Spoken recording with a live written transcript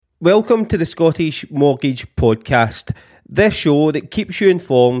Welcome to the Scottish Mortgage Podcast, this show that keeps you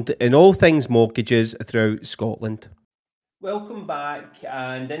informed in all things mortgages throughout Scotland. Welcome back,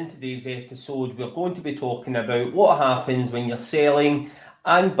 and in today's episode we're going to be talking about what happens when you're selling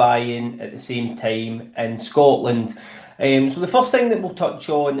and buying at the same time in Scotland. So the first thing that we'll touch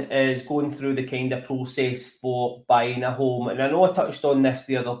on is going through the kind of process for buying a home. And I know I touched on this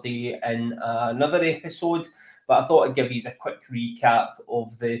the other day in another episode, but I thought I'd give you a quick recap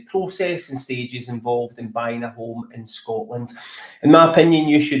of the process and stages involved in buying a home in Scotland. In my opinion,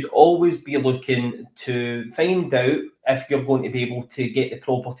 you should always be looking to find out if you're going to be able to get the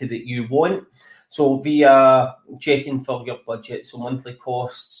property that you want. So via checking for your budget, so monthly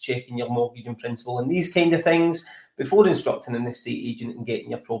costs, checking your mortgage in principle and these kind of things before instructing an estate agent and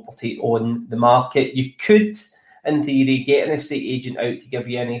getting your property on the market. You could, in theory, get an estate agent out to give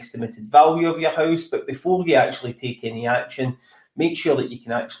you an estimated value of your house, but before you actually take any action, make sure that you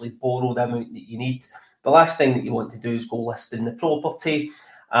can actually borrow the amount that you need. The last thing that you want to do is go listing the property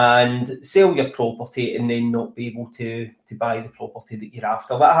and sell your property and then not be able to buy the property that you're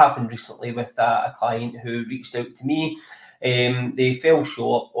after. That happened recently with a client who reached out to me. They fell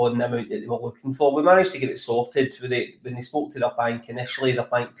short on the amount that they were looking for. We managed to get it sorted. When they spoke to their bank initially, their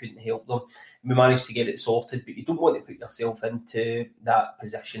bank couldn't help them. We managed to get it sorted, but you don't want to put yourself into that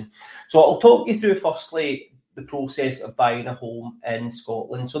position. So I'll talk you through firstly the process of buying a home in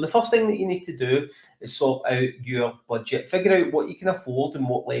Scotland. So the first thing that you need to do is sort out your budget. Figure out what you can afford and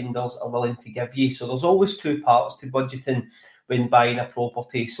what lenders are willing to give you. So there's always two parts to budgeting when buying a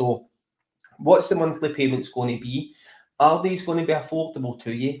property. So what's the monthly payments going to be? Are these going to be affordable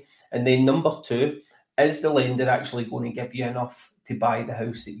to you? And then number two, is the lender actually going to give you enough to buy the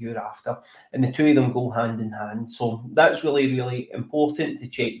house that you're after? And the two of them go hand in hand. So that's really, really important to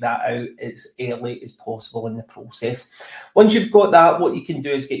check that out as early as possible in the process. Once you've got that, what you can do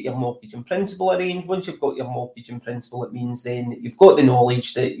is get your mortgage in principle arranged. Once you've got your mortgage in principle, it means then that you've got the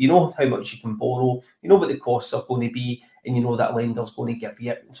knowledge that you know how much you can borrow, you know what the costs are going to be, and you know that lender's going to give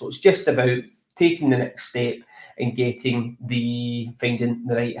you it. So it's just about taking the next step and finding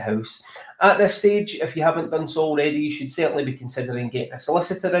the right house. At this stage, if you haven't done so already, you should certainly be considering getting a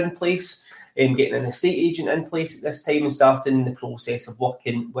solicitor in place and getting an estate agent in place at this time and starting the process of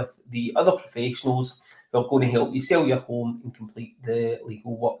working with the other professionals who are going to help you sell your home and complete the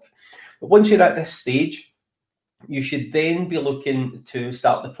legal work. But once you're at this stage, you should then be looking to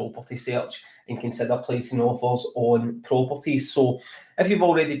start the property search and consider placing offers on properties. So if you've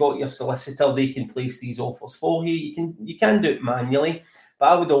already got your solicitor, they can place these offers for you. You can do it manually, but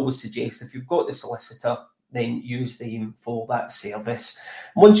I would always suggest if you've got the solicitor, then use them for that service.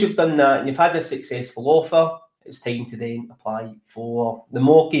 Once you've done that and you've had a successful offer, it's time to then apply for the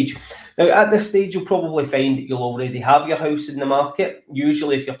mortgage. Now, at this stage, you'll probably find that you'll already have your house in the market.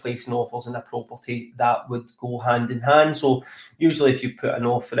 Usually, if you're placing offers on a property, that would go hand in hand. So usually, if you put an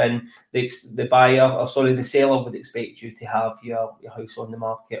offer in, the seller would expect you to have your house on the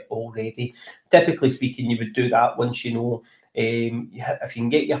market already. Typically speaking, you would do that once you know if you can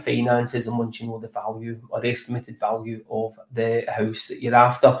get your finances and once you know the value or estimated value of the house that you're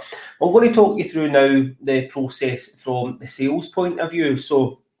after. I'm going to talk you through now the process from the sales point of view.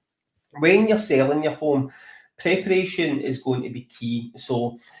 So when you're selling your home, preparation is going to be key.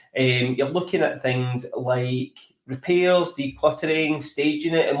 So you're looking at things like repairs, decluttering,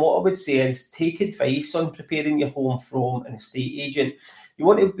 staging it. And what I would say is take advice on preparing your home from an estate agent. You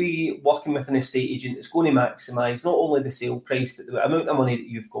want to be working with an estate agent that's going to maximise not only the sale price, but the amount of money that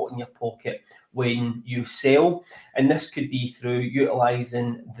you've got in your pocket when you sell. And this could be through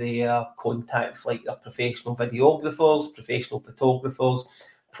utilising their contacts like their professional videographers, professional photographers,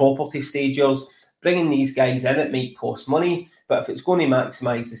 property stagers. Bringing these guys in, it might cost money, but if it's going to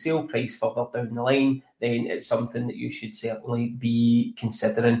maximise the sale price further down the line, then it's something that you should certainly be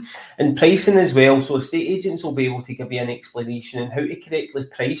considering. And pricing as well, so estate agents will be able to give you an explanation on how to correctly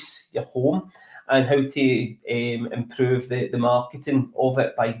price your home and how to improve the marketing of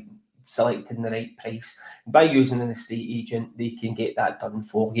it by selecting the right price. By using an estate agent, they can get that done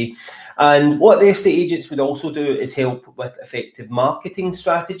for you. And what the estate agents would also do is help with effective marketing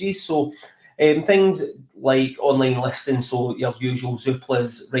strategies. So things like online listings, so your usual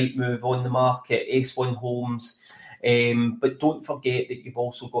Zooplas, Rightmove on the market, S1 Homes, but don't forget that you've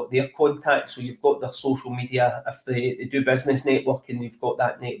also got their contacts, so you've got their social media, if they do business networking, you've got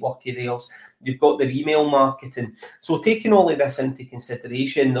that network of theirs, you've got their email marketing. So taking all of this into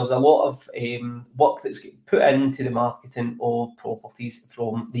consideration, there's a lot of work that's put into the marketing of properties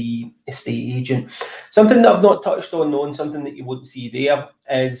from the estate agent. Something that I've not touched on, though, and something that you won't see there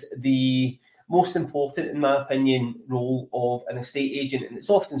is the most important, in my opinion, role of an estate agent, and it's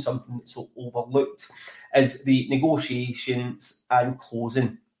often something that's overlooked, is the negotiations and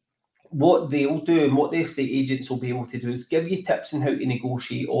closing. What they'll do and what the estate agents will be able to do is give you tips on how to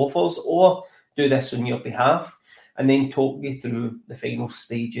negotiate offers or do this on your behalf, and then talk you through the final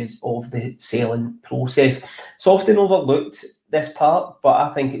stages of the selling process. It's often overlooked, this part, but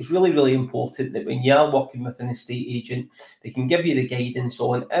I think it's really, really important that when you are working with an estate agent, they can give you the guidance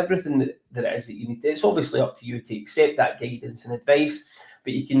on everything that it is that you need. It's obviously up to you to accept that guidance and advice,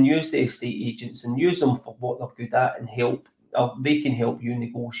 but you can use the estate agents and use them for what they're good at and help, or they can help you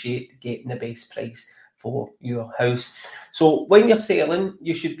negotiate getting the best price for your house. So when you're selling,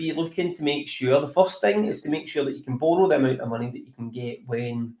 you should be looking to make sure, the first thing is to make sure that you can borrow the amount of money that you can get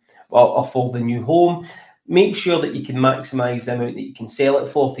or for the new home. Make sure that you can maximise the amount that you can sell it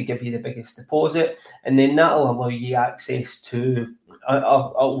for to give you the biggest deposit, and then that'll allow you access to,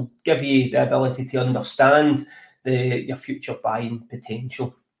 I'll give you the ability to understand your future buying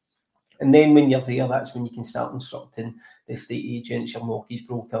potential. And then when you're there, that's when you can start instructing the estate agents, your mortgage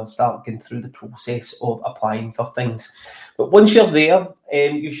broker, start going through the process of applying for things. But once you're there,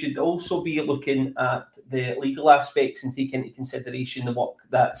 you should also be looking at the legal aspects and take into consideration the work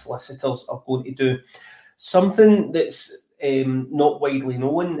that solicitors are going to do. Something that's not widely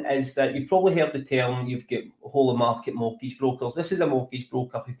known is that you've probably heard the term, you've got whole of market mortgage brokers. This is a mortgage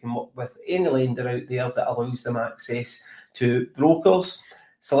broker who can work with any lender out there that allows them access to brokers.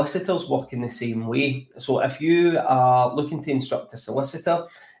 Solicitors work in the same way. So if you are looking to instruct a solicitor,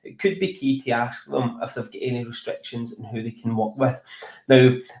 it could be key to ask them if they've got any restrictions on who they can work with.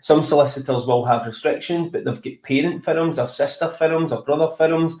 Now, some solicitors will have restrictions, but they've got parent firms or sister firms or brother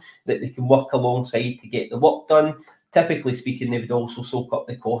firms that they can work alongside to get the work done. Typically speaking, they would also soak up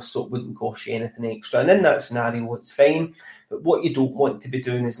the cost, so it wouldn't cost you anything extra. And in that scenario, it's fine. But what you don't want to be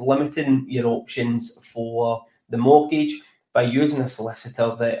doing is limiting your options for the mortgage by using a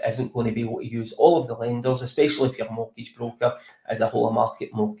solicitor that isn't going to be able to use all of the lenders, especially if you're a mortgage broker as a whole market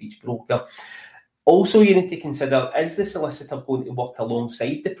mortgage broker. Also, you need to consider, is the solicitor going to work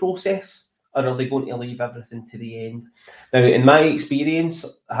alongside the process, or are they going to leave everything to the end? Now, in my experience,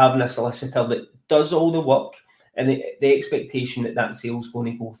 having a solicitor that does all the work and the expectation that sale is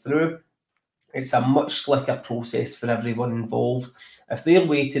going to go through, it's a much slicker process for everyone involved. If they're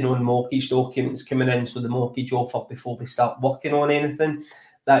waiting on mortgage documents coming in, so the mortgage offer, before they start working on anything,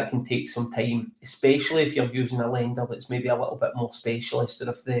 that can take some time, especially if you're using a lender that's maybe a little bit more specialist, or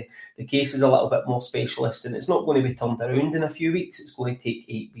if the case is a little bit more specialist and it's not going to be turned around in a few weeks, it's going to take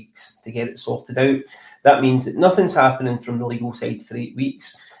 8 weeks to get it sorted out. That means that nothing's happening from the legal side for 8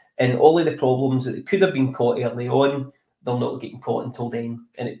 weeks, and all of the problems that could have been caught early on, they're not getting caught until then,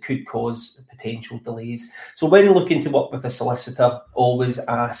 and it could cause potential delays. So when looking to work with a solicitor, always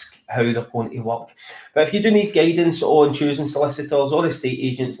ask how they're going to work. But if you do need guidance on choosing solicitors or estate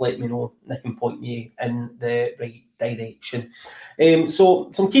agents, let me know, and I can point you in the right direction. So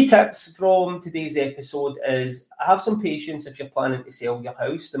some key tips from today's episode is have some patience if you're planning to sell your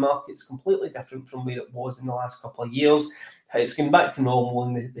house. The market's completely different from where it was in the last couple of years. It's going back to normal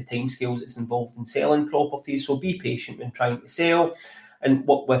in the timescales that's involved in selling properties. So be patient when trying to sell and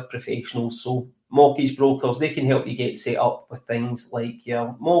work with professionals. So mortgage brokers, they can help you get set up with things like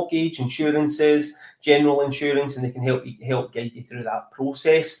your mortgage, insurances, general insurance, and they can help guide you through that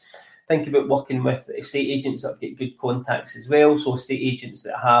process. Think about working with estate agents that get good contacts as well. So estate agents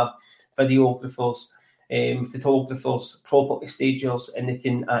that have videographers, photographers, property stagers, and they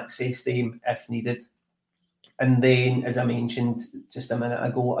can access them if needed. And then, as I mentioned just a minute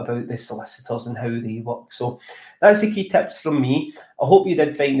ago about the solicitors and how they work. So that's the key tips from me. I hope you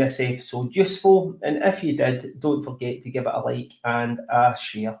did find this episode useful. And if you did, don't forget to give it a like and a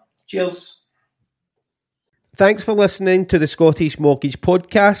share. Cheers. Thanks for listening to the Scottish Mortgage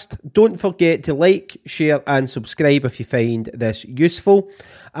Podcast. Don't forget to like, share and subscribe if you find this useful.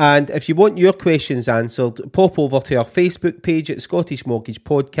 And if you want your questions answered, pop over to our Facebook page at Scottish Mortgage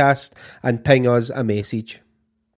Podcast and ping us a message.